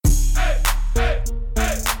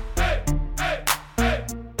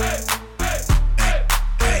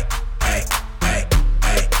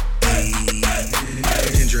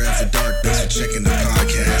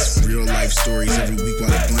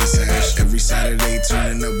Saturday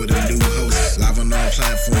turning up with a new host. Live on all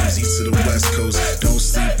platforms, east to the west coast. Don't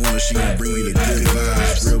sleep on her, she gon' bring you the good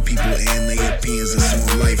vibes. Real people and their opinions,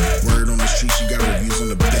 it's on life. Word on the street, she got reviews on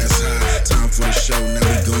the best high. Time for the show, now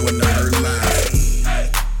we going to her live.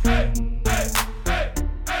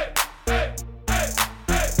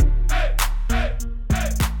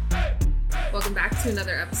 Welcome back to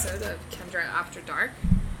another episode of Kendra After Dark.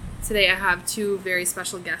 Today I have two very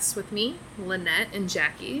special guests with me, Lynette and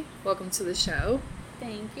Jackie. Welcome to the show.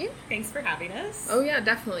 Thank you. Thanks for having us. Oh yeah,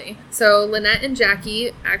 definitely. So Lynette and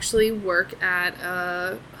Jackie actually work at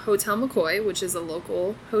Hotel McCoy, which is a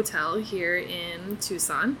local hotel here in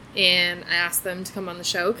Tucson. And I asked them to come on the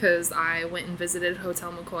show because I went and visited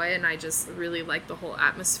Hotel McCoy and I just really like the whole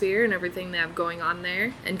atmosphere and everything they have going on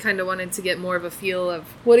there and kind of wanted to get more of a feel of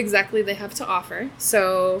what exactly they have to offer.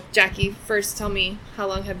 So Jackie, first tell me, how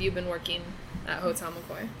long have you been working at Hotel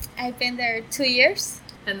McCoy? I've been there 2 years.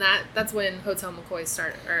 And that's when Hotel McCoy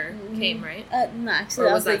came, right? No, actually,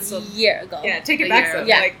 that was a year ago. Yeah, take it A back year. some.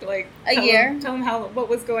 Yeah. Like A year. Tell them what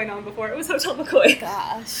was going on before it was Hotel McCoy.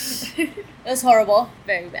 Gosh. It was horrible.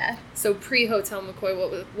 Very bad. So pre-Hotel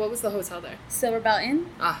McCoy, what was the hotel there? Silver Bell Inn.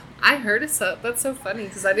 I heard of that's so funny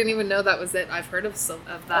because I didn't even know that was it. I've heard of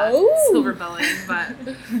that Oh. Silver Bell Inn, but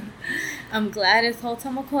I'm glad it's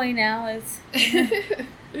Hotel McCoy now.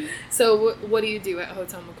 So what do you do at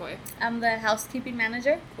Hotel McCoy? I'm the housekeeping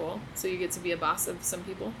manager. Cool. So you get to be a boss of some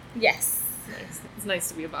people? Yes. Nice. It's nice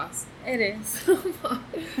to be a boss. It is.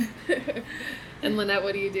 And Lynette,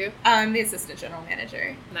 what do you do? I'm the assistant general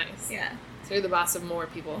manager. Nice. Yeah. So you're the boss of more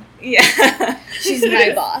people. Yeah. She's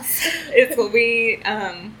my boss. It's cool.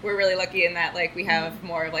 We're really lucky in that we have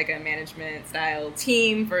more of a management style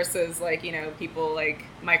team versus people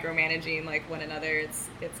micromanaging one another. It's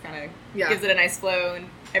kind of gives it a nice flow and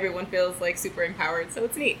everyone feels super empowered. So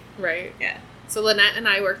it's neat. Right. Yeah. So Lynette and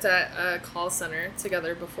I worked at a call center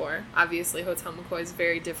together before. Obviously, Hotel McCoy is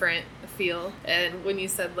very different feel. And when you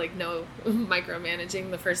said no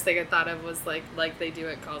micromanaging, the first thing I thought of was like they do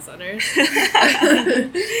at call centers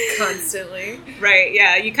constantly. Right.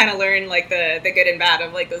 Yeah. You kind of learn the good and bad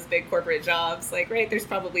of those big corporate jobs. Right. There's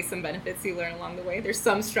probably some benefits you learn along the way. There's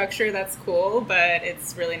some structure that's cool, but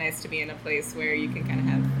it's really nice to be in a place where you can kind of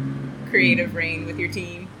have creative reign with your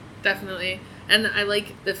team. Definitely. And I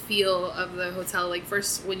like the feel of the hotel.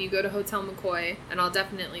 First, when you go to Hotel McCoy, and I'll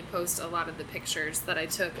definitely post a lot of the pictures that I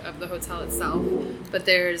took of the hotel itself, but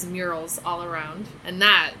there's murals all around. And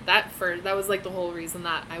that was the whole reason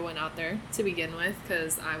that I went out there to begin with,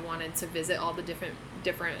 because I wanted to visit all the different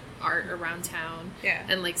art around town. Yeah.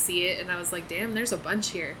 And see it. And I was like, damn, there's a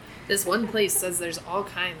bunch here. This one place says there's all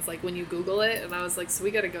kinds, when you Google it, and I was like, so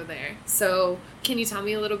we got to go there. So can you tell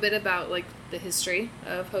me a little bit about the history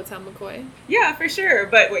of Hotel McCoy? Yeah, for sure.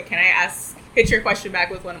 But wait, can I hit your question back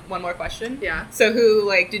with one more question? Yeah. So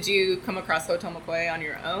who, did you come across Hotel McCoy on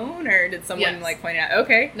your own, or did someone, point it out?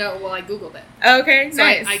 Okay. No, well, I Googled it. Okay, so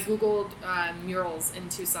nice. I Googled murals in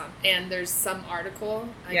Tucson, and there's some article.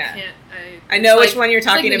 I know which one you're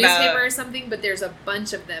talking about. Newspaper or something, but there's a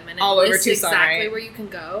bunch of them, and it all over lists Tucson, exactly right? where you can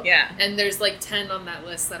go. Yeah. And there's 10 on that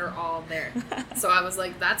list that are all there. So I was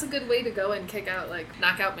like, that's a good way to go and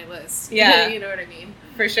knock out my list. Yeah. You know what I mean?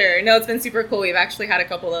 For sure. No, it's been super cool. We've actually had a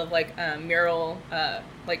couple of mural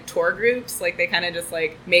tour groups. They kind of just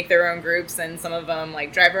make their own groups, and some of them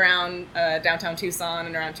drive around downtown Tucson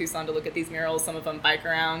and around Tucson to look at these murals. Some of them bike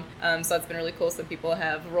around. So it's been really cool. Some people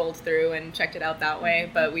have rolled through and checked it out that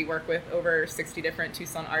way. But we work with over 60 different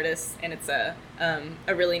Tucson artists, and it's a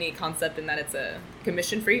really neat concept in that it's a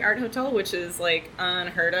commission-free art hotel, which is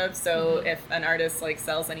unheard of. So if an artist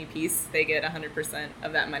sells any piece, they get 100%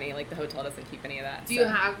 of that money. The hotel doesn't keep any of that. Do you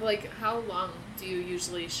have how long do you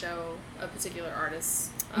usually show a particular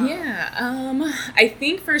artist? I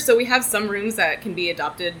think so we have some rooms that can be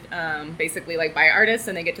adopted basically by artists,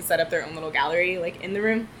 and they get to set up their own little gallery in the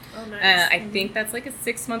room. Oh, nice. I think that's a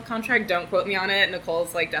 6-month contract. Don't quote me on it.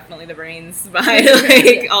 Nicole's definitely the brains behind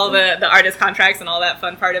all the artist contracts and all that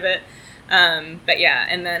fun part of it. But yeah,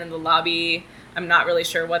 and then in the lobby, I'm not really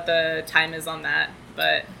sure what the time is on that,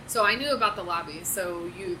 but so I knew about the lobby.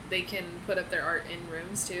 So they can put up their art in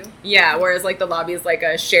rooms too. Yeah, whereas the lobby is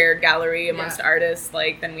a shared gallery amongst artists.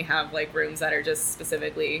 Then we have rooms that are just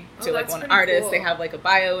specifically to one artist. Cool. They have a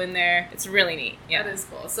bio in there. It's really neat. Yeah, that is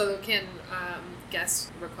cool. So can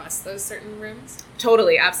guests request those certain rooms?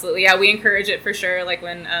 Totally, absolutely. Yeah, we encourage it for sure.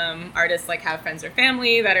 When artists have friends or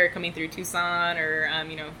family that are coming through Tucson, or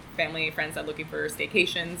family friends that are looking for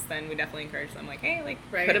staycations, then we definitely encourage them hey,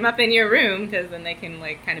 put them up in your room, because then they can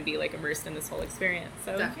kind of be immersed in this whole experience.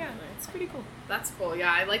 So definitely. yeah, it's pretty cool. That's cool.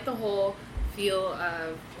 Yeah, I like the whole feel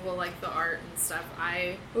of, well, like the art and stuff,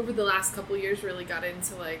 I, over the last couple years, really got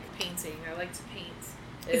into like painting. I like to paint.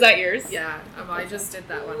 Is that yours? Yeah, I just did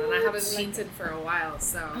that one, and I haven't painted for a while.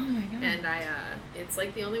 So, Oh my God. and it's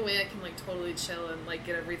like the only way I can like totally chill and like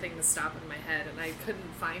get everything to stop in my head, and I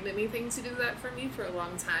couldn't find anything to do that for me for a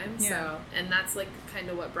long time. Yeah. So, and that's like kind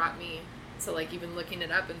of what brought me to like even looking it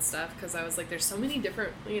up and stuff, because I was like, there's so many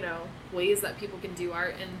different, you know, ways that people can do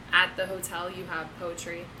art. And at the hotel you have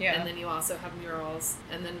poetry, Yeah. and then you also have murals,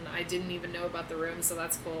 and then I didn't even know about the room, so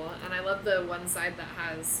that's cool. And I love the one side that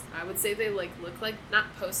has, I would say they like look like not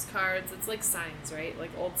postcards, it's like signs, right? Like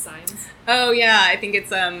old signs. Oh yeah, I think it's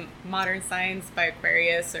Modern Science by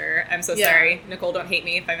Aquarius, or I'm so Yeah. sorry, Nicole, don't hate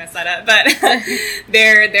me if I mess that up, but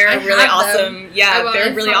they're I a really have awesome them. yeah, I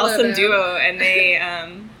they're a really follow awesome them. duo, and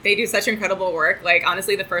they do such incredible work. Like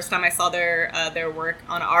honestly, the first time I saw their work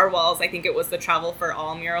on our walls, I think it was the Travel for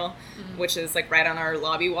All mural, which is like right on our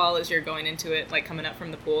lobby wall as you're going into it, like coming up from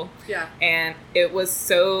the pool. Yeah. And it was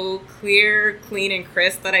so clear, clean, and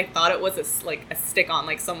crisp that I thought it was a stick-on,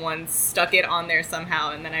 like someone stuck it on there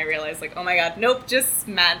somehow. And then I realized, like, oh my god, nope, just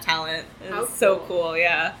mad talent. It How was so cool. cool,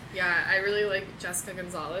 yeah. Yeah, I really like Jessica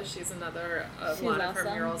Gonzalez. She's another, a She's lot of her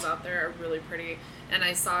awesome. murals out there are really pretty. And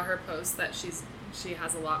I saw her post that she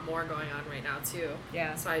has a lot more going on right now too.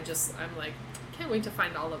 Yeah. So I'm like, can't wait to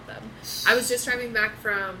find all of them. I was just driving back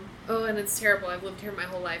from, oh, and it's terrible. I've lived here my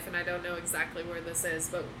whole life and I don't know exactly where this is,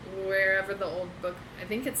 but wherever the old book, I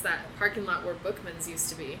think it's that parking lot where Bookman's used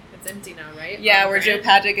to be. It's empty now, right? Yeah, On where Joe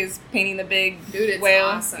Grant. Padgett is painting the big Dude, it's whale.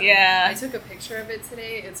 awesome. Yeah. I took a picture of it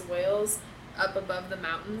today. It's whales up above the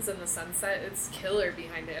mountains and the sunset. It's killer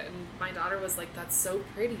behind it. And my daughter was like, that's so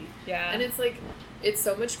pretty. Yeah. And it's like, it's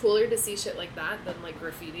so much cooler to see shit like that than like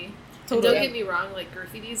graffiti. And Totally. don't get me wrong, like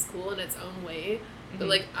graffiti is cool in its own way. But Mhm.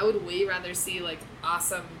 like, I would way rather see like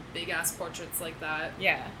awesome big ass portraits like that.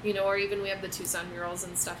 Yeah. You know, or even we have the Tucson murals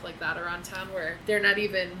and stuff like that around town where they're not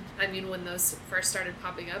even, I mean, when those first started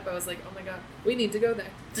popping up, I was like, oh my god, we need to go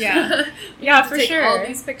there. Yeah. We Yeah, need to for take sure. all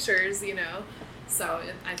these pictures, you know. So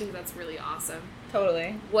I think that's really awesome.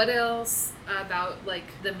 Totally. What else about like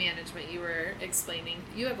the management you were explaining?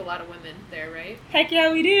 You have a lot of women there, right? Heck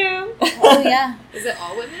yeah, we do. Oh yeah. Is it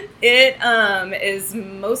all women? It is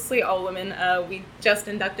mostly all women. We just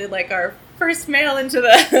inducted like our first male into the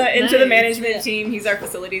Nice. management Yeah. team. He's our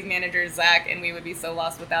facilities manager, Zach, and we would be so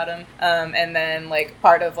lost without him. And then like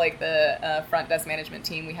part of like the front desk management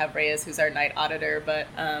team, we have Reyes, who's our night auditor. But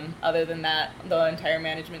other than that, the entire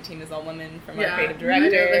management team is all women from our creative I director.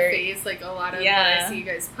 know the phase, like a lot of what Yeah. I see you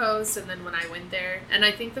guys post, and then when I went there, and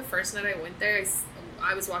I think the first night I went there,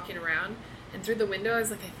 I was walking around, and through the window, I was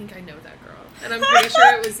like, I think I know that girl, and I'm pretty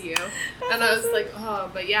sure it was you. And I was like, oh,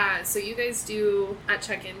 but yeah. So you guys do at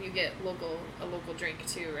check-in, you get a local drink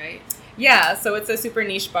too, right? Yeah, so it's a super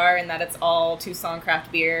niche bar in that it's all Tucson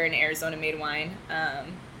craft beer and Arizona made wine.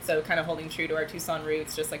 So kind of holding true to our Tucson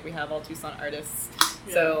roots, just like we have all Tucson artists.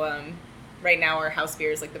 Yeah. So right now our house beer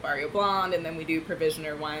is like the Barrio Blonde, and then we do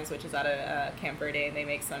Provisioner Wines, which is out of Camp Verde, and they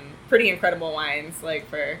make some pretty incredible wines like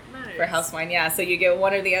for Nice. house wine. Yeah, so you get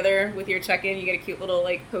one or the other with your check-in. You get a cute little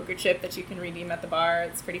like poker chip that you can redeem at the bar.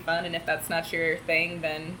 It's pretty fun, and if that's not your thing,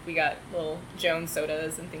 then we got little Jones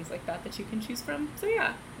sodas and things like that you can choose from. So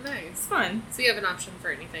yeah, it's Nice. fun. So you have an option for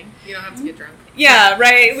anything. You don't have to get drunk. Yeah,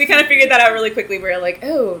 right. We kind of figured that out really quickly. We were like,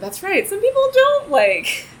 oh, that's right. Some people don't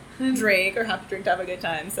like drink or have to drink to have a good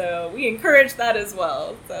time. So we encourage that as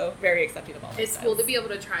well. So very accepting of all that. It's cool to be able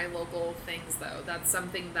to try local things, though. That's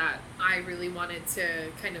something that I really wanted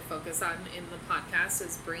to kind of focus on in the podcast,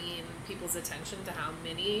 is bringing people's attention to how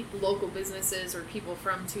many local businesses or people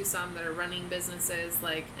from Tucson that are running businesses,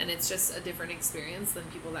 like, and it's just a different experience than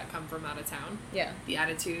people that come from out of town. Yeah. The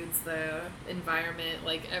attitudes, the environment,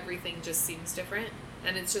 like everything just seems different.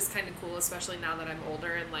 And it's just kind of cool, especially now that I'm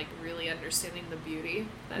older and like really understanding the beauty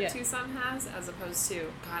that Yeah. Tucson has, as opposed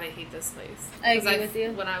to, God, I hate this place. I 'Cause agree with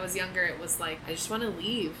you. When I was younger, it was like, I just want to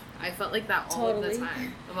leave. I felt like that all of Totally. the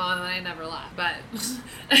time. Well, and I never left, but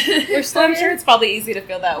We're So I'm still sure here. it's probably easy to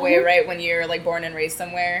feel that way, Mhm. right? When you're like born and raised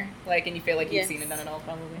somewhere, like, and you feel like you've Yes. seen it done it all,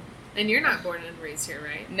 probably. And you're not born and raised here,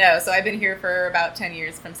 right? No, so I've been here for about 10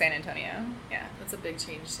 years from San Antonio. Yeah. That's a big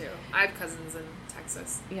change too. I have cousins in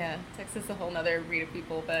Texas. Yeah, Texas is a whole nother breed of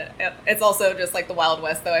people, but it's also just like the Wild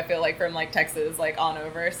West, though. I feel like from like Texas, like on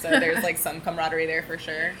over, so there's like some camaraderie there for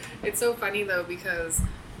sure. It's so funny though, because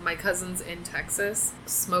my cousins in Texas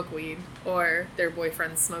smoke weed, or their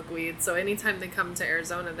boyfriends smoke weed. So anytime they come to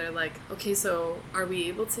Arizona, they're like, okay, so are we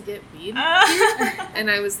able to get weed here? And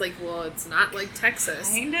I was like, well, it's not like Texas.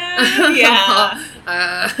 Kind of, yeah.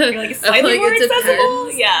 You're like, slightly more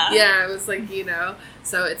accessible? Yeah. Yeah, it was like, you know.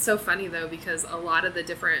 So it's so funny, though, because a lot of the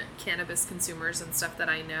different cannabis consumers and stuff that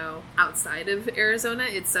I know outside of Arizona,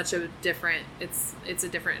 it's such a different, it's a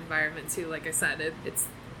different environment, too. Like I said,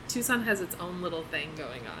 Tucson has its own little thing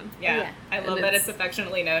going on. Yeah. I love that it's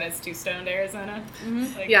affectionately known as Two-Stoned Arizona.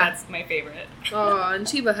 Mm-hmm. Like, that's my favorite. Oh, and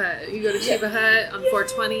Chiba Hut. You go to Chiba Hut on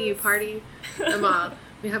 420, you party.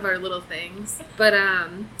 We have our little things. But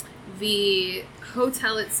the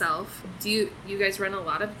hotel itself, do you guys run a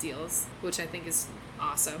lot of deals, which I think is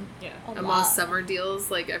awesome. Yeah. All summer deals,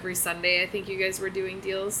 like every Sunday I think you guys were doing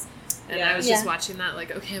deals. And I was just watching that like,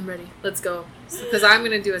 okay, I'm ready. Let's go. Because I'm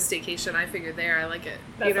going to do a staycation. I figured I like it.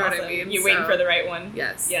 That's you know awesome. what I mean? You're waiting for the right one.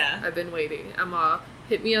 Yes. Yeah. I've been waiting. I'm all,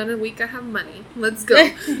 hit me on a week I have money. Let's go.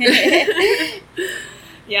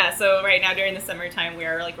 Yeah, so right now during the summertime, we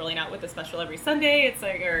are like rolling out with a special every Sunday. It's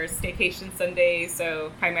like our staycation Sunday.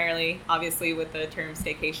 So primarily, obviously, with the term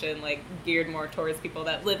staycation, like geared more towards people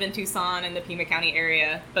that live in Tucson and the Pima County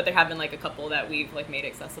area. But there have been like a couple that we've like made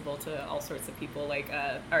accessible to all sorts of people, like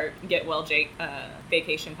our Get Well Jake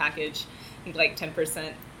vacation package. I think like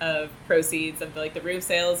 10% of proceeds of like the room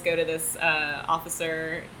sales go to this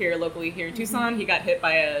officer locally here in Tucson. He got hit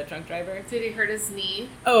by a drunk driver. Did he hurt his knee?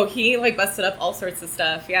 Oh, he busted up all sorts of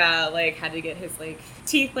stuff. Yeah, had to get his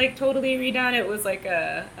teeth totally redone. It was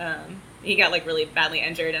he got really badly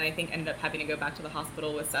injured, and I think ended up having to go back to the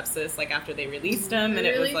hospital with sepsis after they released him. And I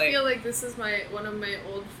really it was feel like this is one of my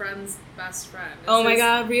old friend's best friend. Oh my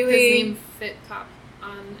God, really? His name Fit Cop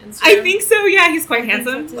on Instagram. I think so. Yeah, he's quite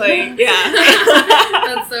handsome. So yeah.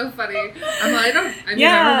 That's so funny. I don't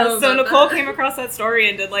know so about Nicole that. came across that story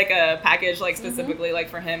and did a package specifically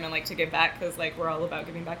for him and to give back, because we're all about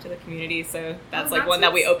giving back to the community. So that's one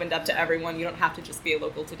that we opened up to everyone. You don't have to just be a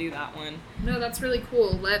local to do that one. No, that's really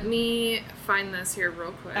cool. Let me find this here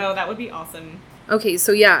real quick. Oh, that would be awesome. Okay,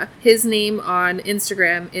 so yeah, his name on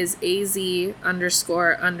Instagram is AZ__FitCop,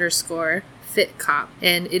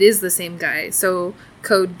 and it is the same guy. So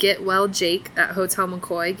code GetWellJake at Hotel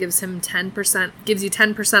McCoy gives you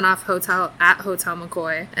 10% off hotel at Hotel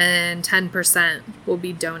McCoy, and 10% will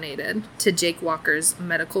be donated to Jake Walker's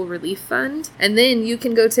Medical Relief Fund. And then you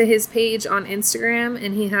can go to his page on Instagram,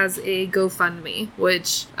 and he has a GoFundMe,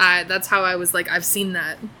 which that's how I was I've seen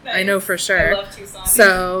that. Nice. I know for sure. I love Tucson.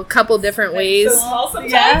 So a couple different ways. So small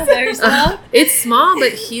sometimes. Yeah, very small. It's small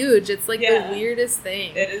but huge. It's the weirdest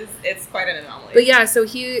thing. It is. It's quite an anomaly. But yeah, so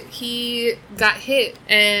he got hit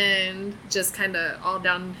and just kind of all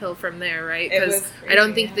downhill from there, right? Because I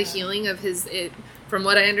don't think the healing of from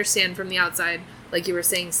what I understand from the outside, like you were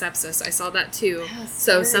saying, sepsis. I saw that too.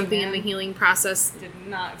 So something in the healing process did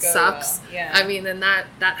not go sucks. Well. Yeah. I mean, then that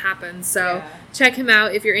happens. So check him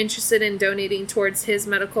out if you're interested in donating towards his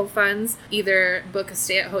medical funds. Either book a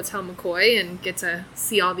stay at Hotel McCoy and get to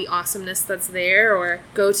see all the awesomeness that's there, or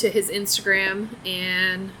go to his Instagram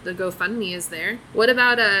and the GoFundMe is there. What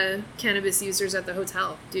about cannabis users at the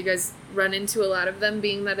hotel? Do you guys run into a lot of them,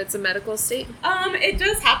 being that it's a medical state? It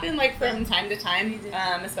does happen from time to time,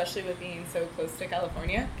 especially with being so close to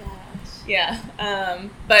California. Gosh. Yeah.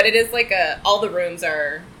 But it is all the rooms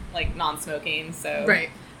are non-smoking, so right.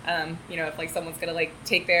 If someone's gonna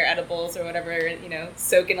take their edibles or whatever,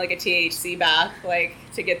 soak in a THC bath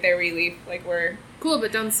to get their relief, we're cool,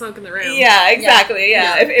 but don't smoke in the room. Yeah, exactly.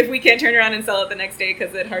 Yeah. If we can't turn around and sell it the next day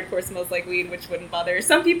because it hardcore smells like weed, which wouldn't bother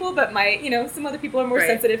some people, but might, some other people are more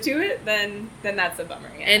sensitive to it, then that's a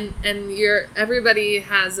bummer. Yeah. And everybody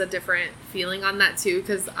has a different feeling on that too,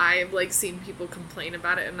 because I've seen people complain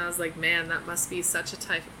about it, and I was like, man, that must be such a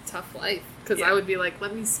tough life. Because I would be like,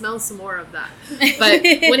 let me smell some more of that. But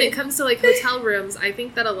when it comes to hotel rooms, I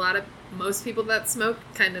think that most people that smoke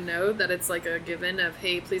kind of know that it's a given of,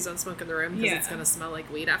 hey, please don't smoke in the room because it's going to smell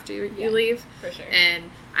like weed after you leave. For sure.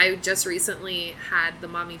 And I just recently had the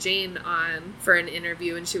Mommy Jane on for an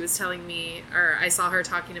interview, and she was telling me, or I saw her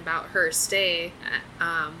talking about her stay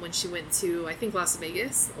when she went to, I think, Las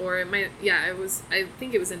Vegas, or I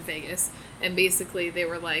think it was in Vegas. And basically they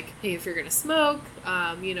were like, hey, if you're going to smoke,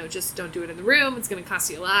 just don't do it in the room. It's going to cost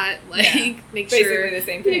you a lot. Make basically sure the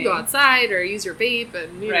same thing. You go outside or use your vape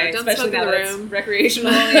and, don't especially smoke in the room.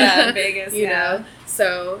 Recreational, in Vegas, you know?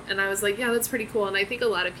 So, and I was like, yeah, that's pretty cool. And I think a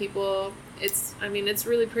lot of people, it's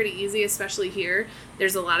really pretty easy, especially here.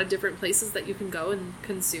 There's a lot of different places that you can go and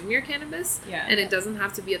consume your cannabis. Yeah. And it doesn't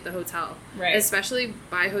have to be at the hotel. Right. Especially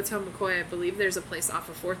by Hotel McCoy, I believe there's a place off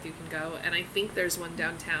of 4th you can go, and I think there's one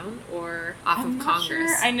downtown or off I'm of not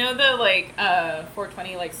Congress. sure. I know the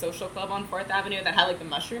 420 social club on 4th Avenue that had the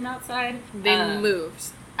mushroom outside. They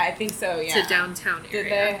moved I think so, yeah. to downtown area.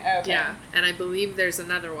 Did they? Okay. Yeah, and I believe there's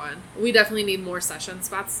another one. We definitely need more session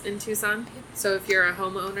spots in Tucson. So if you're a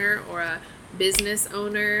homeowner or a business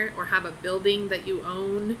owner or have a building that you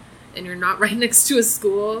own and you're not right next to a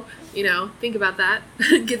school, think about that.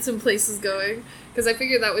 Get some places going. Because I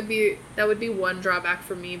figure that would be one drawback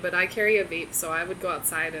for me, but I carry a vape, so I would go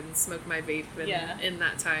outside and smoke my vape in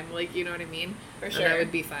that time. You know what I mean? For sure. And that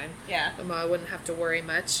would be fine. Yeah. I wouldn't have to worry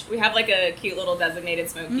much. We have a cute little designated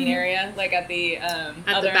smoking area, at the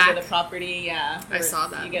other back. end of the property. Yeah, I saw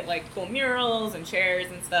that. You get cool murals and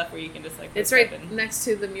chairs and stuff where you can just It's right next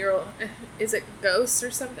to the mural. Is it Ghost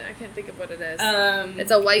or something? I can't think of what it is.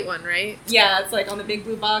 It's a white one, right? Yeah, it's on the big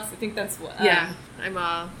blue box. I think that's what. Yeah,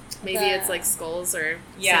 maybe it's skulls or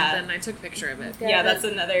something. I took a picture of it. Yeah, that's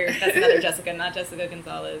another Jessica, not Jessica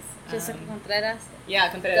Gonzalez. Jessica Contreras. Yeah,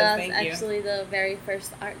 Contreras. That's Thank you. actually the very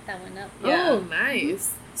first art that went up. Yeah. Oh,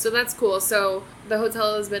 nice. So that's cool. So the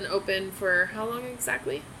hotel has been open for how long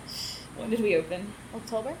exactly? When did we open?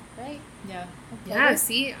 October, right? Yeah. Yeah,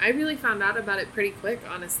 see, I really found out about it pretty quick,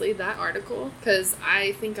 honestly, that article, because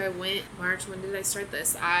I think I went March. When did I start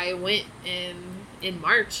this? I went in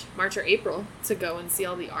March or April to go and see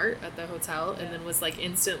all the art at the hotel, and then was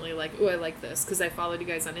instantly ooh, I like this, because I followed you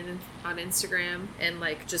guys on Instagram and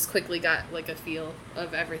just quickly got a feel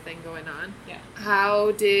of everything going on. Yeah.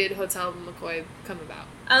 How did Hotel McCoy come about?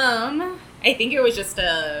 I think it was just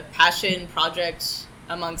a passion project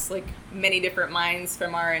amongst many different minds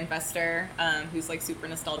from our investor, who's super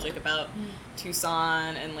nostalgic about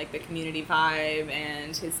Tucson and the community vibe,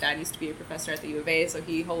 and his dad used to be a professor at the U of A, so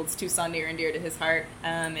he holds Tucson near and dear to his heart,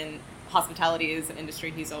 and hospitality is an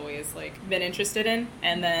industry he's always been interested in.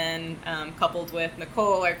 And then coupled with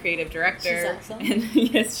Nicole, our creative director, she's awesome. And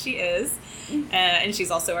yes, she is, and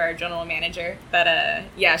she's also our general manager. But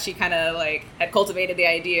she kind of had cultivated the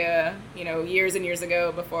idea, years and years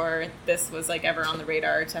ago before this was ever on the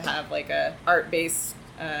radar, to have a art-based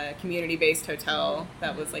community-based hotel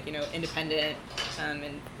that was independent,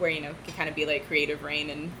 and where could kind of be creative rain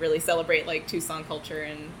and really celebrate Tucson culture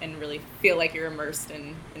and really feel you're immersed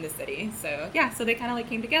in the city. So so they kind of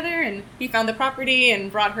came together, and he found the property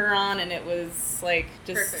and brought her on, and it was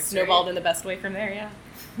just perfect, snowballed right? in the best way from there. Yeah.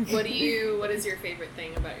 What is your favorite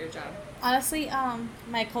thing about your job? Honestly,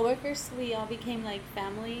 my coworkers, we all became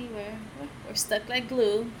family. We're stuck like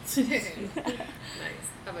glue. Nice.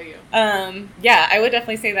 How about you? I would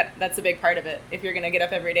definitely say that that's a big part of it. If you're going to get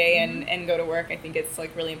up every day and go to work, I think it's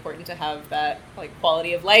really important to have that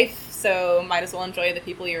quality of life. So might as well enjoy the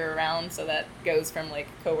people you're around. So that goes from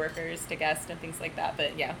coworkers to guests and things like that.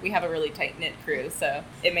 But yeah, we have a really tight knit crew, so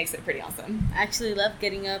it makes it pretty awesome. I actually love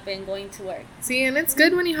getting up and going to work. See, and it's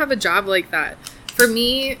good when you have a job like that. For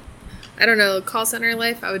me, I don't know, call center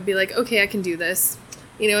life, I would be okay, I can do this,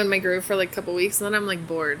 in my groove for a couple weeks, and then I'm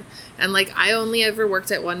bored. And I only ever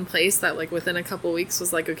worked at one place that within a couple weeks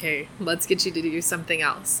was okay, let's get you to do something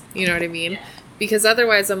else. You know what I mean? Yeah. Because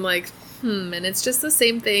otherwise I'm and it's just the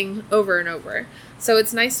same thing over and over. So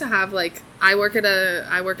it's nice to have I work at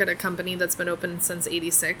a company that's been open since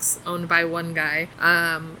 '86, owned by one guy,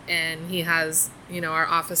 and he has our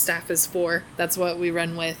office staff is 4. That's what we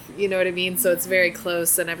run with. You know what I mean? So it's very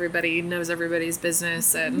close, and everybody knows everybody's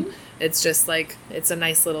business, and it's just it's a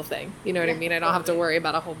nice little thing. You know what I mean? I don't have to worry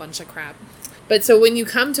about a whole bunch of crap. But so when you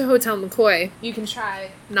come to Hotel McCoy, you can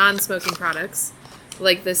try non-smoking products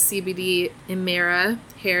like the CBD Emera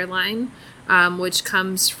hairline, which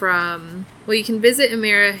comes from, you can visit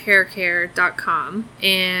emerahaircare.com,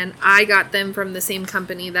 and I got them from the same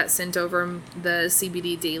company that sent over the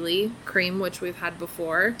CBD Daily cream, which we've had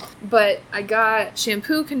before. But I got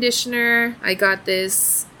shampoo, conditioner, I got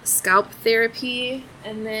this scalp therapy,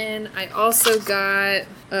 and then I also got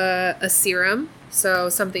a serum, so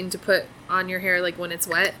something to put on your hair when it's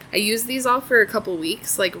wet. I used these all for a couple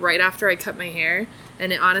weeks, right after I cut my hair,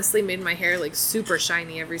 and it honestly made my hair super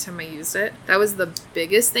shiny every time I used it. That was the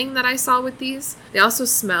biggest thing that I saw with these. They also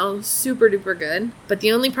smell super duper good, but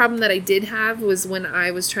the only problem that I did have was when I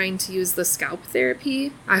was trying to use the scalp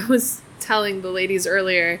therapy. I was telling the ladies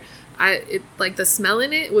earlier, like the smell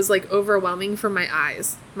in it was like overwhelming for my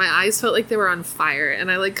eyes. My eyes felt like they were on fire, and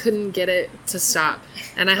I like couldn't get it to stop.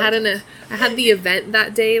 And I had the event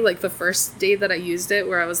that day, like the first day that I used it,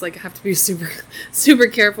 where I was like, I have to be super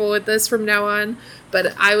careful with this from now on.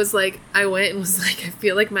 But I went and was like, I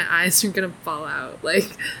feel like my eyes are gonna fall out. Like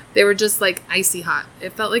they were just like icy hot.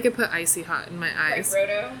 It felt like it put icy hot in my eyes. Like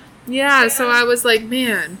Roto? Yeah, so I was like,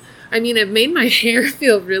 man. I mean, it made my hair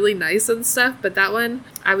feel really nice and stuff, but that one,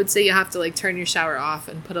 I would say you have to like turn your shower off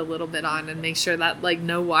and put a little bit on and make sure that like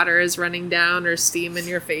no water is running down or steam in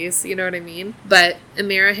your face, you know what I mean? But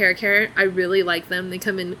Emera Hair Care, I really like them. They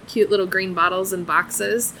come in cute little green bottles and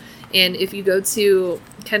boxes. And if you go to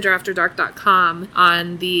KendraAfterDark.com,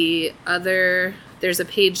 on the other, there's a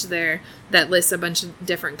page there that lists a bunch of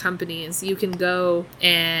different companies. You can go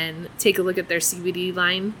and take a look at their CBD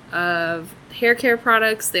line of hair care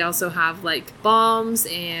products. They also have like balms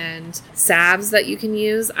and salves that you can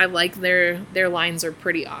use. I like their lines are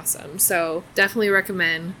pretty awesome. So definitely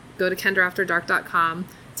recommend. Go to KendraAfterDark.com.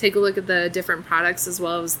 Take a look at the different products as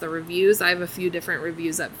well as the reviews. I have a few different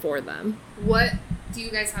reviews up for them. What do you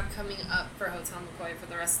guys have coming up for Hotel McCoy for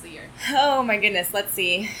the rest of the year? Oh my goodness, let's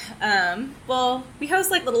see. Well, we host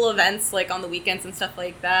like little events like on the weekends and stuff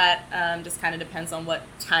like that. Just kind of depends on what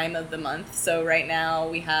time of the month. So right now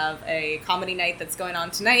we have a comedy night that's going on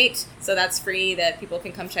tonight. So that's free that people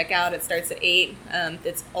can come check out. It starts at 8.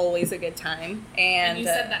 It's always a good time. And you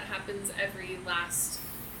said that happens every last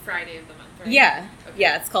Friday of the month, right? Yeah. Okay.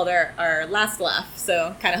 Yeah, it's called our last laugh.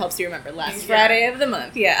 So kind of helps you remember last Friday of the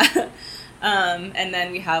month. Yeah. And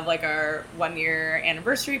then we have like our 1-year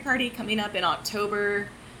anniversary party coming up in October.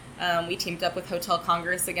 We teamed up with Hotel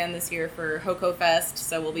Congress again this year for HOCO Fest,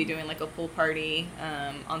 so we'll be doing like a pool party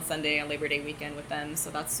on Sunday on Labor Day weekend with them, so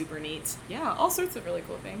that's super neat. Yeah, all sorts of really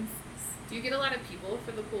cool things. Do you get a lot of people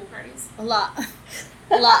for the pool parties? A lot.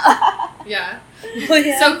 A lot. Yeah.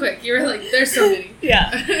 Yeah. So quick. You were like, there's so many.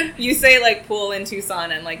 Yeah. You say like pool in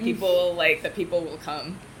Tucson and like people, like the people will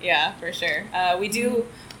come. Yeah, for sure.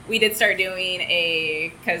 We did start doing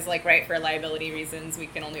because like right for liability reasons, we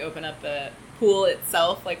can only open up the pool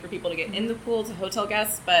itself, like for people to get in the pool to hotel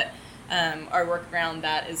guests, but our workaround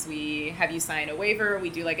that is we have you sign a waiver. We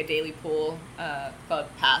do like a daily pool club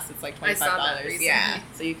pass. It's like $25. I saw that recently. Yeah,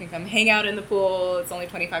 so you can come hang out in the pool. It's only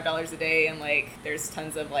 $25 a day, and like there's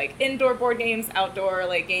tons of like indoor board games, outdoor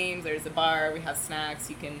like games. There's a bar. We have snacks.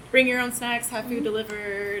 You can bring your own snacks, have food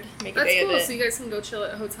delivered, make a day That's cool. of it. So you guys can go chill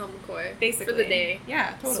at Hotel McCoy Basically for the day.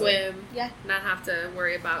 Yeah, totally. Swim. Yeah. Not have to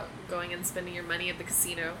worry about going and spending your money at the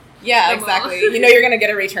casino. Yeah, The mall. exactly. You know you're gonna get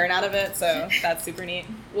a return out of it, so that's super neat.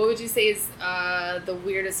 What would you say is the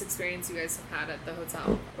weirdest experience you guys have had at the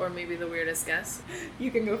hotel? Or maybe the weirdest guest? You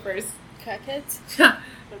can go first. Crackheads.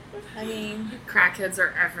 I mean, Crackheads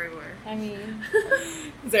are everywhere.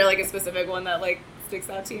 Is there like a specific one that like sticks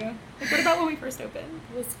out to you? Like what about when we first opened?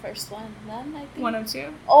 what was the first one? None, I think.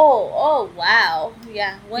 102. Oh, wow.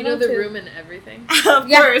 Yeah, You know 102. the room and everything? Of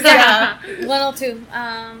Yeah. course, yeah. 102.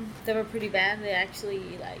 They were pretty bad. They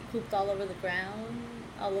actually like pooped all over the ground,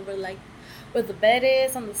 all over like where the bed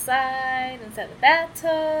is on the side, inside the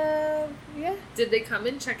bathtub. Yeah. Did they come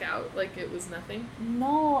and check out like it was nothing?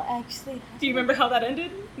 No, actually. Do you remember how that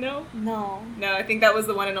ended? No? No. No, I think that was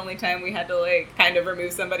the one and only time we had to like kind of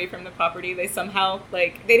remove somebody from the property. They somehow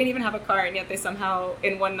like they didn't even have a car, and yet they somehow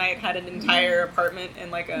in one night had an entire apartment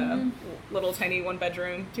in like a little tiny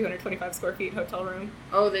 1-bedroom, 225 square feet hotel room.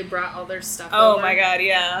 Oh, they brought all their stuff Oh over? my god,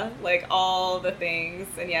 yeah. Like all the things.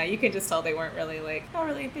 And yeah, you could just tell they weren't really like, oh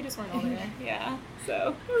really, they just weren't all there. Yeah.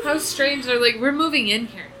 So How strange. They're like, we're moving in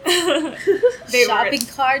here. they Shopping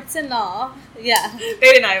were carts and all. Yeah. they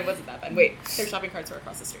didn't know it wasn't that bad. Wait, their shopping carts were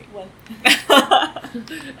across the street. What?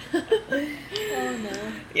 Oh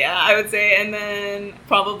no. Yeah, I would say, and then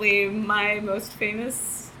probably my most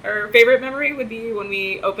famous or favorite memory would be when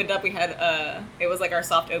we opened up. We had it was like our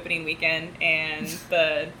soft opening weekend, and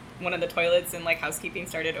one of the toilets in like housekeeping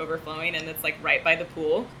started overflowing, and it's like right by the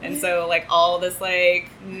pool, and so like all this like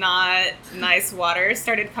not nice water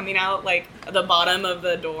started coming out like the bottom of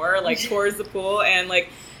the door like towards the pool, and like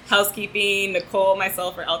housekeeping, Nicole,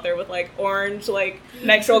 myself are out there with like orange like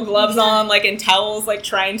nitrile gloves on, like and towels, like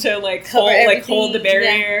trying to like hold the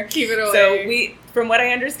barrier. Keep it away. So from what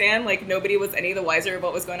I understand, like nobody was any the wiser of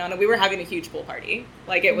what was going on, and we were having a huge pool party.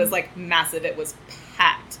 Like it was like massive. It was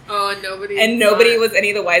packed. Oh, and nobody was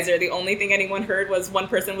any the wiser. The only thing anyone heard was one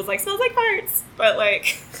person was like, "Smells like farts," but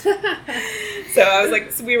like, So I was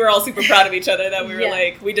like, so we were all super proud of each other that we were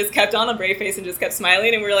like, we just kept on a brave face and just kept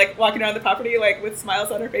smiling, and we were like walking around the property like with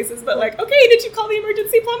smiles on our faces, but like, okay, did you call the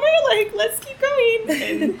emergency plumber? Like, let's keep going.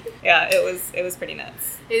 And yeah, it was pretty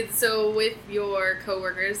nuts. So with your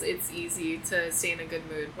coworkers, it's easy to stay in a good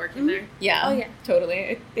mood working there. Yeah. Oh, yeah.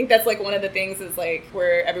 Totally. I think that's like one of the things is like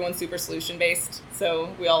where everyone's super solution based.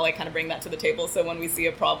 So we all like kind of bring that to the table. So when we see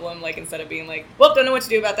a problem, like instead of being like, well, don't know what to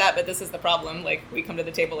do about that, but this is the problem, like we come to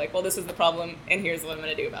the table like, well, this is the problem and here's what I'm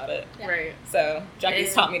going to do about it. Yeah. Right. So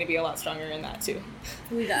Jackie's taught me to be a lot stronger in that too.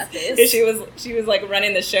 We got this. She was like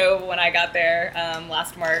running the show when I got there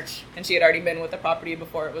last March, and she had already been with the property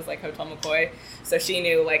before it was like Hotel McCoy. So she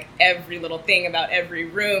knew like every little thing about every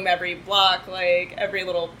room, every block, like every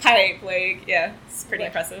little pipe, like yeah, it's pretty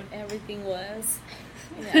impressive. Everything was.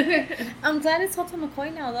 Yeah. I'm glad it's Hotel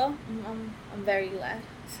McCoy now, though. I'm very glad.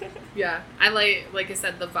 Yeah, I like I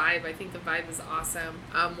said, the vibe. I think the vibe is awesome.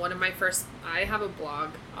 I have a blog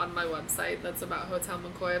on my website that's about Hotel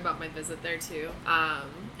McCoy, about my visit there too.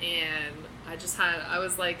 And I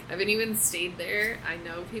was like, I haven't even stayed there. I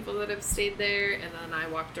know people that have stayed there, and then I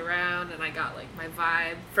walked around and I got like my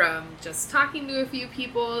vibe from just talking to a few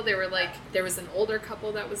people. They were like, there was an older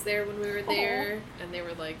couple that was there when we were there, and they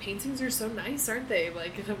were like, paintings are so nice, aren't they?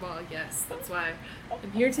 Like, and I'm all, yes, that's why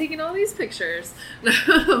I'm here taking all these pictures.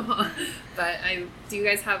 But do you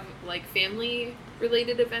guys have like family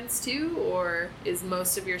related events too, or is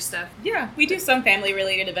most of your stuff? Yeah, we do some family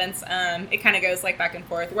related events. It kind of goes like back and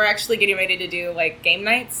forth. We're actually getting ready to do like game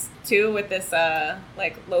nights too with this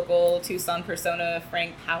like local Tucson persona,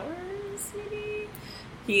 Frank Powers, maybe.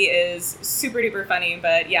 He is super duper funny,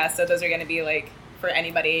 but yeah, so those are going to be like for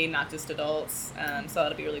anybody, not just adults. So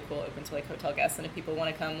that'll be really cool, open to like hotel guests, and if people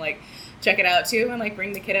want to come like check it out too and like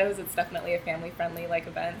bring the kiddos, it's definitely a family friendly like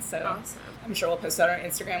event. So awesome. I'm sure we'll post it on our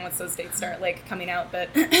Instagram once those dates start like coming out. But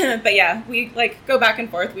but yeah, we like go back and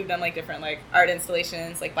forth. We've done like different like art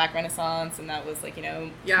installations, like Black Renaissance, and that was like, you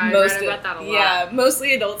know, I read about that a lot. Yeah,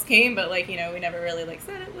 mostly adults came, but like, you know, we never really like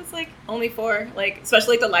said it was like only for like,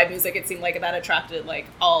 especially like the live music. It seemed like that attracted like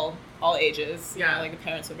all ages. Yeah, you know, like the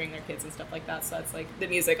parents would bring their kids and stuff like that. So that's like the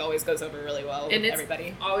music always goes over really well and with everybody.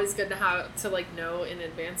 It's always good to have to like know in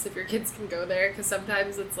advance if your kids can go there, because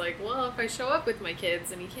sometimes it's like, well, if I show up with my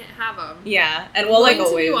kids and you can't have them, yeah, and we'll like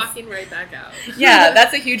always be walking right back out. Yeah,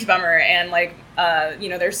 that's a huge bummer. And like you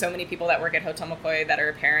know, there's so many people that work at Hotel McCoy that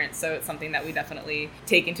are parents, so it's something that we definitely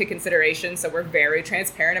take into consideration. So we're very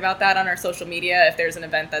transparent about that on our social media. If there's an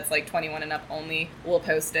event that's like 21 and up only, we'll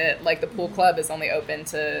post it. Like the pool club is only open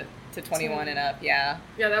to 21 and up. Yeah,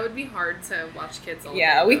 that would be hard to watch kids all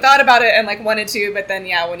yeah day, we thought about it and like wanted to, but then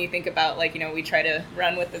yeah, when you think about like, you know, we try to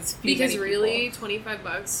run with this because really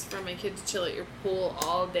 $25 for my kid to chill at your pool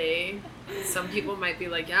all day, some people might be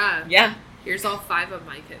like, yeah, here's all 5 of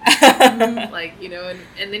my kids. Like, you know,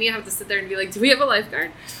 and then you have to sit there and be like, do we have a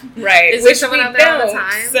lifeguard? Right. Is there someone out there all the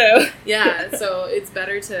time? So yeah, so it's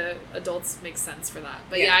better to, adults make sense for that.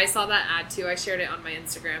 But yeah, I saw that ad too. I shared it on my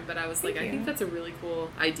Instagram, but I was like, I think that's a really cool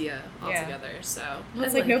idea altogether. So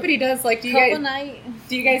it's like nobody does like, do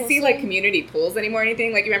you guys see like community pools anymore or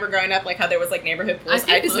anything? Like, you remember growing up like how there was like neighborhood pools?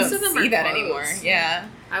 I just don't see that anymore. Yeah.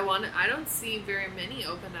 I don't see very many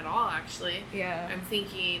open at all, actually. Yeah. I'm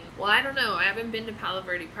thinking, well, I don't know. I haven't been to Palo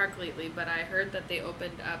Verde Park lately, but I heard that they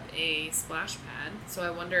opened up a splash pad, so I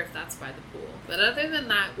wonder if that's by the pool. But other than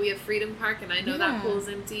that, we have Freedom Park, and I know that pool's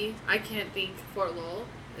empty. I can't think. Fort Lowell,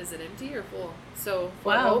 is it empty or full? So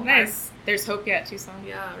Fort Lowell nice. Park, there's hope yet, Tucson.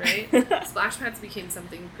 Yeah, right? Splash pads became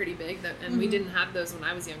something pretty big, and we didn't have those when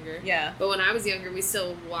I was younger. Yeah. But when I was younger, we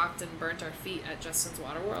still walked and burnt our feet at Justin's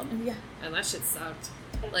Water World. Yeah. And that shit sucked.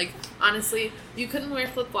 Like, honestly, you couldn't wear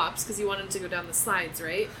flip-flops because you wanted to go down the slides,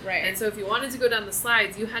 right? Right. And so if you wanted to go down the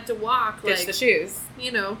slides, you had to walk, ditch the shoes.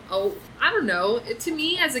 You know, I don't know. To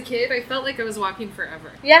me, as a kid, I felt like I was walking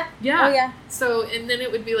forever. Yeah. Yeah. Oh, yeah. So, and then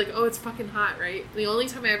it would be like, oh, it's fucking hot, right? The only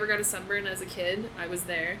time I ever got a sunburn as a kid, I was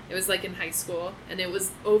there. It was like in high school, and it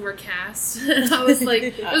was overcast. I was like,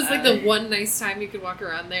 it was like the one nice time you could walk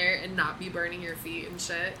around there and not be burning your feet and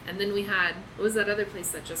shit. And then we had, what was that other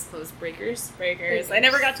place that just closed? Breakers. I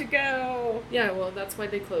never got to go. Yeah, well, that's why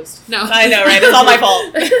they closed. No. I know, right? It's all my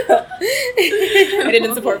fault. I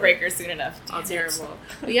didn't support Breakers soon enough. All terrible.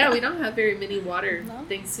 But yeah, we don't have very many water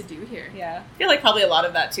things to do here. Yeah. I feel like probably a lot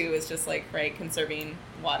of that too is just like, right, conserving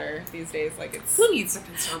water these days. Like, it's who needs to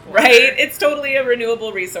conserve water? Right? It's totally a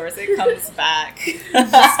renewable resource. It comes back.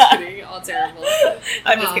 Just kidding. All terrible.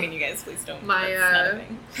 I'm just kidding, you guys. Please don't.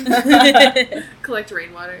 Collect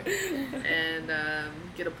rainwater and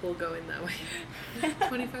get a pool going that way.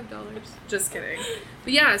 $25. Just kidding.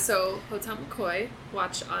 But yeah, so Hotel McCoy,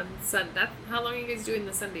 watch on Sunday. How long are you guys doing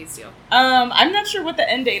the Sundays deal? I'm not sure what the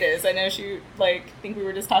end date is. I know think we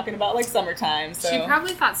were just talking about like summertime. So She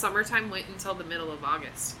probably thought summertime went until the middle of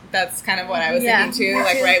August. that's kind of what I was thinking too.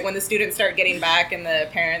 Like right when the students start getting back and the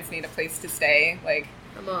parents need a place to stay. Like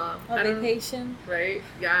I don't- vacation. Right?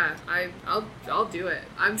 Yeah, I'll do it.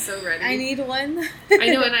 I'm so ready. I need one. I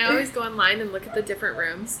know, and I always go online and look at the different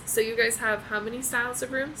rooms. So you guys have how many styles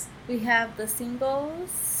of rooms? We have the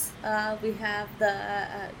singles. We have the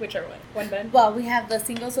which are what? One bed? well, we have the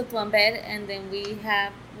singles with one bed, and then we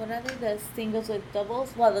have what are they? The singles with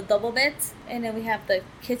doubles. Well, the double beds, and then we have the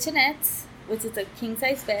kitchenettes, which is a king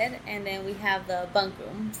size bed, and then we have the bunk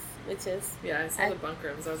rooms, which is Yeah, I saw the bunk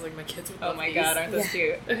rooms. I was like, my kids would Oh love my these. god, aren't those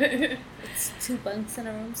cute? it's 2 bunks in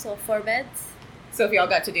a room, so 4 beds. So if y'all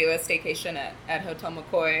got to do a staycation at Hotel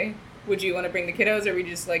McCoy, would you want to bring the kiddos, or would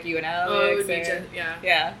you just like you and Alex? Oh, it would be or- just, yeah.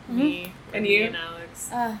 yeah. Me And me you? and Alex.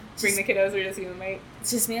 Bring the kiddos, or just you and Mike? It's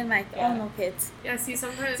just me and Mike. Yeah. Oh, no kids. Yeah, see,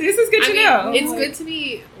 sometimes... See, this is good to know. It's good to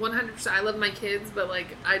be 100%. I love my kids, but, like,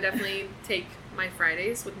 I definitely take my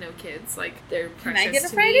Fridays with no kids. Like, they're Can precious I get a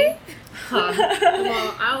to Friday? me.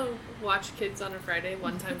 Well, I'll watch kids on a Friday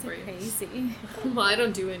one time for you. Crazy. Well, I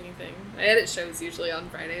don't do anything. I edit shows usually on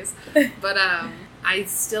Fridays. But I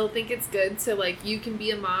still think it's good to, like, you can be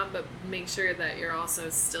a mom, but make sure that you're also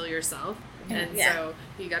still yourself. And Yeah. so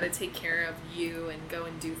you got to take care of you and go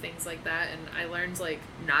and do things like that. And I learned, like,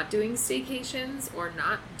 not doing staycations or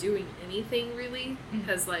not doing anything really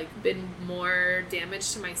has, like, been more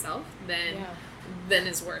damage to myself than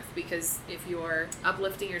is worth, because if you're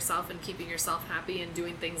uplifting yourself and keeping yourself happy and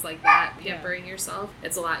doing things like that, pampering yourself,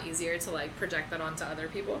 it's a lot easier to like project that onto other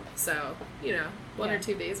people. So, you know, 1 or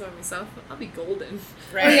 2 days by myself, I'll be golden.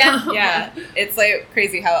 Right. Oh, yeah. Yeah. It's like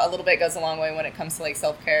crazy how a little bit goes a long way when it comes to like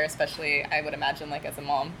self-care, especially I would imagine like as a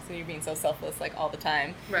mom. So you're being so selfless like all the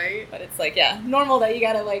time. Right? But it's like, yeah, normal that you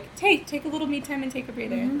gotta like take a little me time and take a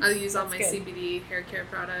breather. Mhm. I'll use all my That's good. CBD hair care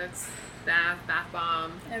products, bath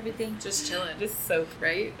bomb, Everything. just chilling. Just soap.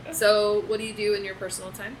 Right? So, what do you do in your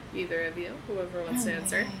personal time? Either of you, whoever wants to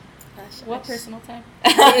answer. Gosh, What personal time?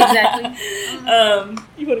 Exactly.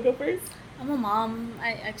 You want to go first? I'm a mom.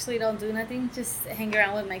 I actually don't do nothing. Just hang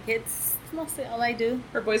around with my kids. It's mostly all I do.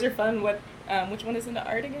 Her boys are fun. What? Which one is into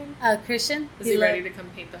art again? Christian. Is he ready to come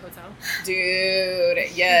paint the hotel? Dude,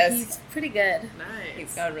 yes. He's pretty good. Nice.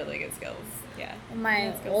 He's got really good skills. Yeah. My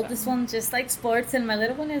That's good oldest fun. one just likes sports, and my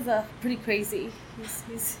little one is pretty crazy.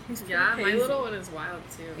 He's pretty Yeah, crazy. my little one is wild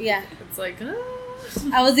too. Yeah. It's like,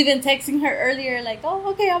 I was even texting her earlier, like,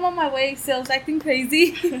 "Oh, okay, I'm on my way." Sales acting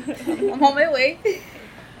crazy. I'm on my way.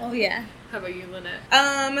 Oh yeah. How about you,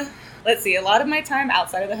 Lynette? Let's see. A lot of my time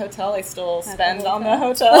outside of the hotel, I still At the spend on the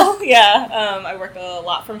hotel. hotel. Yeah. I work a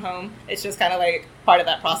lot from home. It's just kind of like part of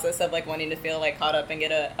that process of like wanting to feel like caught up and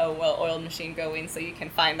get a well-oiled machine going, so you can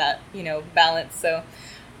find that balance. So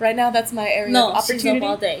right now, that's my area No, of she's opportunity. up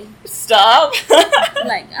all day. Stop.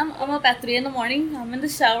 Like I'm up at 3 a.m. I'm in the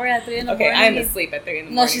shower at 3 a.m. Okay, I'm asleep at 3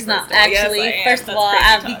 a.m. No, she's not. Actually, first of all,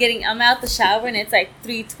 I'm out the shower and it's like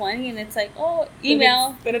 3:20, and it's like, oh,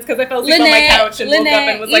 email. Then it's because I fell asleep on my couch and woke up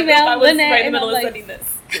and was like, email, I was Lynette, right in the and middle I'm of like, studying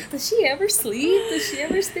this. Does she ever sleep? Does she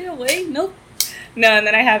ever stay awake? Nope. No, and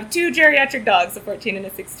then I have 2 geriatric dogs, a 14 and a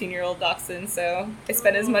 16-year-old dachshund, so I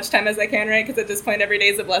spend as much time as I can, right? Because at this point, every day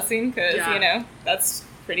is a blessing, because, Yeah. that's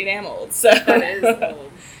pretty damn old, so. That is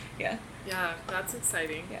old. Yeah. Yeah, that's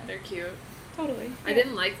exciting. Yeah. They're cute. Totally. I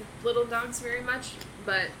didn't like little dogs very much,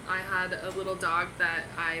 but I had a little dog that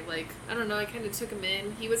I don't know, I kind of took him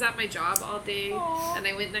in. He was at my job all day, Aw. and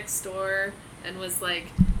I went next door and was like,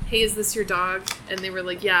 hey, is this your dog? And they were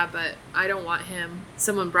like, yeah, but I don't want him.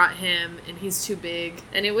 Someone brought him, and he's too big.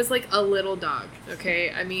 And it was like a little dog,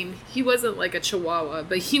 okay? I mean, he wasn't like a Chihuahua,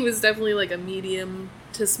 but he was definitely like a medium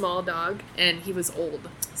to small dog, and he was old.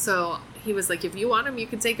 So he was like, if you want him, you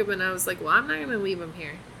can take him. And I was like, well, I'm not going to leave him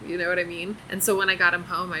here. You know what I mean? And so when I got him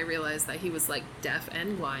home, I realized that he was like deaf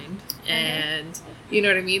and blind. And you know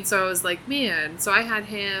what I mean? So I was like, man. So I had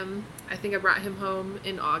him, I think I brought him home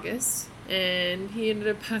in August. And he ended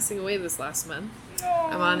up passing away this last month.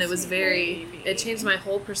 It was it changed my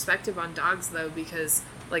whole perspective on dogs, though, because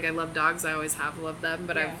like I love dogs, I always have loved them,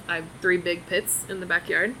 but Yeah. I have 3 big pits in the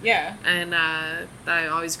backyard. Yeah. And I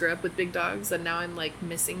always grew up with big dogs, and now I'm like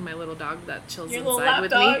missing my little dog that chills Your little inside lap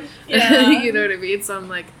with dog. me. Yeah. You know what I mean? So I'm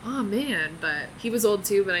like, oh man, but he was old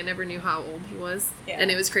too, but I never knew how old he was. Yeah. And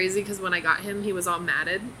it was crazy because when I got him, he was all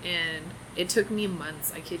matted, and it took me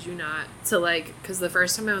months, I kid you not, to like, because the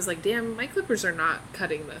first time I was like, damn, my clippers are not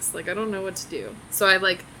cutting this. Like, I don't know what to do. So I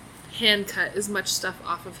like hand cut as much stuff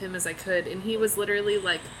off of him as I could, and he was literally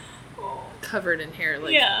like covered in hair,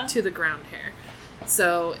 like Yeah. to the ground hair.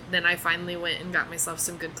 So then I finally went and got myself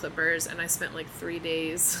some good clippers, and I spent like 3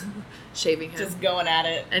 days shaving him. Just going at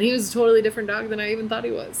it. And he was a totally different dog than I even thought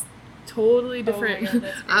he was. Totally different. God,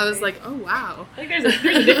 that's I was crazy. like, oh wow. Like there's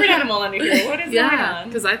a different animal under here. What is going Yeah, on?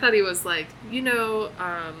 because I thought he was like,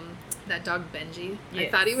 that dog Benji. I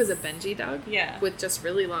Yes. thought he was a Benji dog. Yeah. With just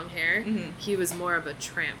really long hair. Mhm. He was more of a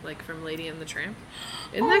tramp, like from Lady and the Tramp.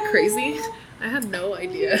 Isn't that crazy? I had no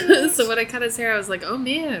idea. So when I cut his hair, I was like, oh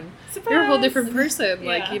man, you're a whole different person.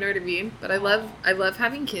 Like, Yeah. you know what I mean? But I love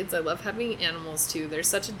having kids. I love having animals too. There's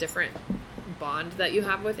such a different bond that you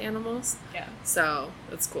have with animals. Yeah. So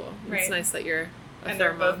it's cool. It's Right. nice that you're a And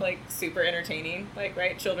they're fur both mom. like super entertaining, like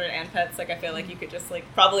right, children and pets. Like I feel like you could just like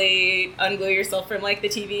probably unglue yourself from like the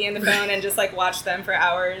TV and the phone and just like watch them for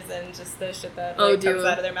hours and just the shit that like, comes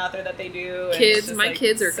out of their mouth or that they do. And it's Kids, just, my like,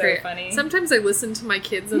 kids are so crazy. funny. Sometimes I listen to my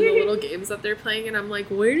kids and the little games that they're playing, and I'm like,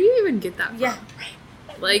 where do you even get that from? Yeah.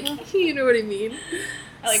 Like, you know what I mean?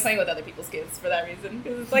 I like playing with other people's kids for that reason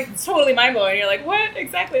because it's like it's totally mind blowing. You're like, what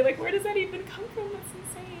exactly? Like, where does that even come from? That's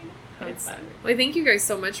insane. But it's fun. Well, thank you guys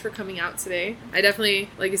so much for coming out today. I definitely,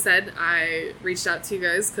 like I said, I reached out to you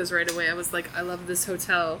guys because right away I was like, I love this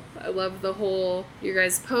hotel. I love the whole, your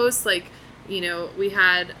guys' post. Like, you know, we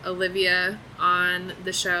had Olivia on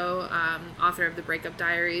the show, author of the Breakup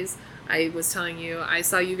Diaries. I was telling you, I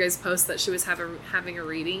saw you guys post that she was having a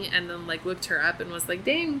reading, and then like looked her up and was like,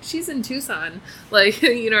 dang, she's in Tucson. Like,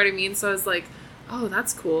 you know what I mean? So I was like, oh,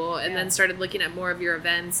 that's cool. And then started looking at more of your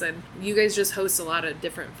events, and you guys just host a lot of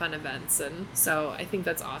different fun events. And so I think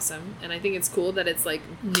that's awesome. And I think it's cool that it's like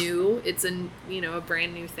new. It's a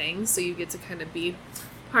brand new thing. So you get to kind of be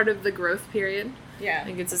part of the growth period. Yeah.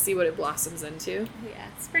 And get to see what it blossoms into. Yeah.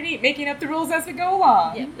 It's pretty making up the rules as we go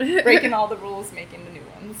along. Yeah. Breaking all the rules, making the new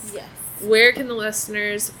ones. Yes. Where can the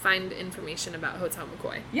listeners find information about Hotel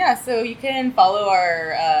McCoy? Yeah, so you can follow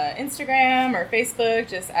our Instagram or Facebook,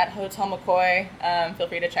 just at Hotel McCoy. Feel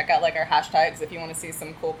free to check out like our hashtags if you want to see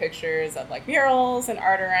some cool pictures of like murals and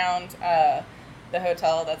art around the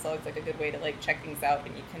hotel. That's always like a good way to like check things out,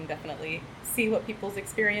 and you can definitely see what people's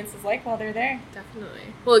experience is like while they're there. Definitely.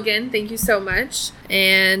 Well, again, thank you so much.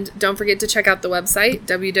 And don't forget to check out the website,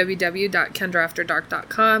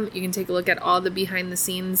 www.kendraafterdark.com. You can take a look at all the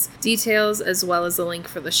behind-the-scenes details as well as the link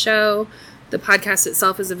for the show. The podcast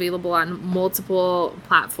itself is available on multiple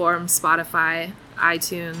platforms, Spotify,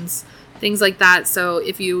 iTunes, things like that. So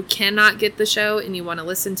if you cannot get the show and you want to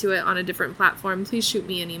listen to it on a different platform, please shoot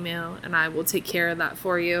me an email and I will take care of that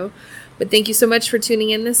for you. But thank you so much for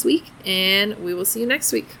tuning in this week, and we will see you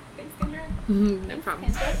next week. Thanks, Kendra. No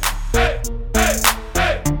problem.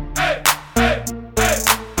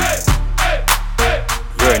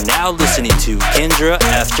 You're now listening to Kendra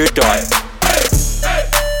After Dark.